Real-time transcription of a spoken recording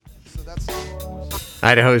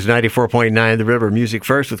Idaho's 94.9 The River Music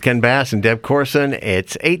First with Ken Bass and Deb Corson.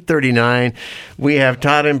 It's 8:39. We have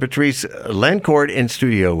Todd and Patrice Lencourt in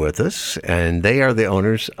studio with us, and they are the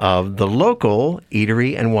owners of the local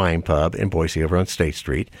eatery and wine pub in Boise over on State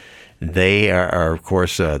Street. They are of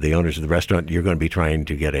course, the owners of the restaurant you're going to be trying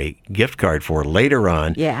to get a gift card for later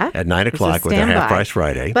on at 9 o'clock with their Half Price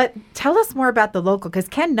Friday. But tell us more about the local, because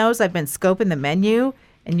Ken knows I've been scoping the menu.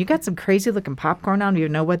 And you got some crazy-looking popcorn. I don't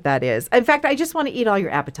even know what that is. In fact, I just want to eat all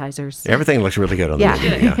your appetizers. Everything looks really good on the menu.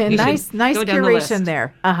 Yeah, nice curation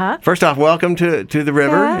there. First off, welcome to the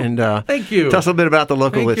river, and thank you. Tell us a little bit about the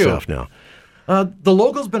local itself now. The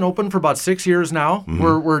local's been open for about 6 years now.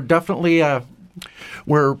 Mm-hmm. We're definitely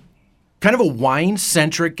we're kind of a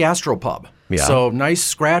wine-centric gastropub. Yeah. So nice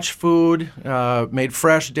scratch food, made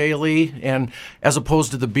fresh daily, and as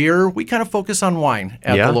opposed to the beer, we kind of focus on wine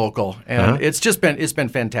at the local, and it's been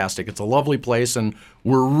fantastic. It's a lovely place, and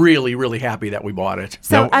we're really, really happy that we bought it.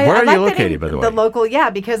 So now, where are you located, by the way? The local,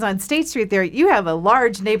 because on State Street there, you have a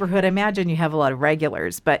large neighborhood. I imagine you have a lot of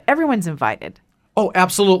regulars, but everyone's invited. Oh,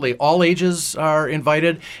 absolutely. All ages are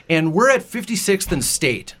invited, and we're at 56th and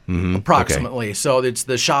State, approximately. Okay. So it's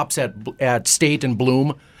the shops at State and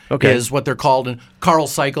Bloom. Is what they're called, and Carl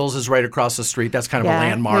Cycles is right across the street. That's kind of a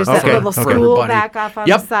landmark. There's that little school back off on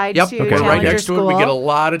the side, too. We're right next to it. We get a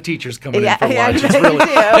lot of teachers coming in for lunch.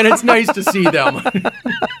 And it's nice to see them.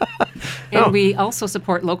 And we also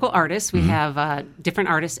support local artists. We have different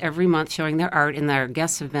artists every month showing their art, and our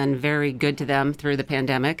guests have been very good to them through the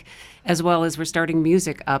pandemic, as well as we're starting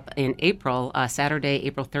music up in April. Saturday,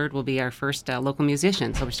 April 3rd, will be our first local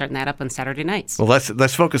musician. So we're starting that up on Saturday nights. Well,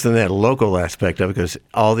 let's focus on that local aspect of it, because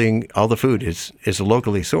all the food is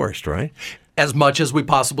locally sourced, right? As much as we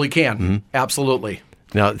possibly can. Mm-hmm. Absolutely.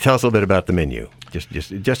 Now, tell us a little bit about the menu.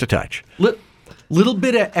 Just a touch. Little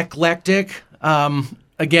bit of eclectic.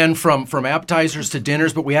 Again, from appetizers to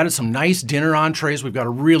dinners, but we added some nice dinner entrees. We've got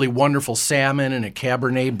a really wonderful salmon and a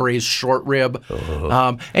Cabernet braised short rib.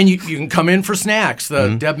 And you can come in for snacks.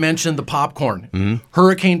 Deb mentioned the popcorn.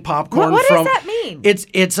 Hurricane popcorn. What does that mean?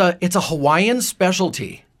 It's a Hawaiian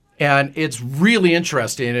specialty. And it's really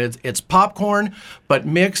interesting. It's popcorn, but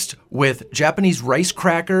mixed with Japanese rice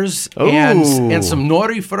crackers and some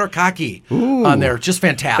nori furikake on there. Just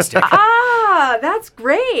fantastic. That's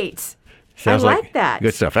great. Sounds I like that.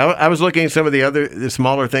 Good stuff. I was looking at some of the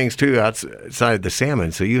smaller things, too, outside the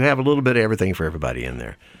salmon. So you have a little bit of everything for everybody in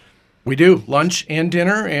there. We do. Lunch and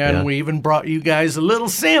dinner, and we even brought you guys a little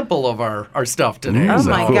sample of our stuff today. Oh,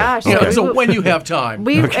 my gosh. So when you have time.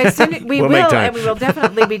 We will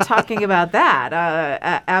definitely be talking about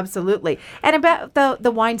that. Absolutely. And about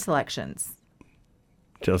the wine selections.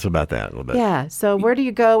 Tell us about that a little bit. Yeah. So where do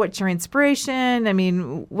you go? What's your inspiration? I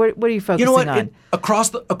mean, what are you focusing on? Across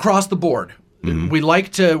the board, we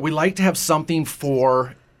like to have something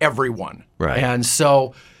for everyone. Right. And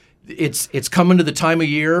so it's coming to the time of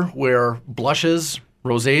year where blushes,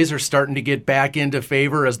 rosés are starting to get back into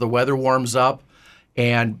favor as the weather warms up,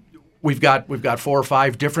 and we've got 4 or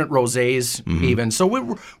 5 different rosés even. So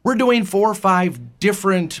we're doing 4 or 5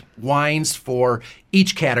 different wines for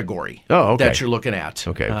each category that you're looking at.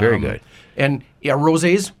 Okay, very good. And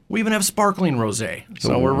rosés, we even have sparkling rosé.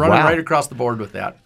 So we're running right across the board with that.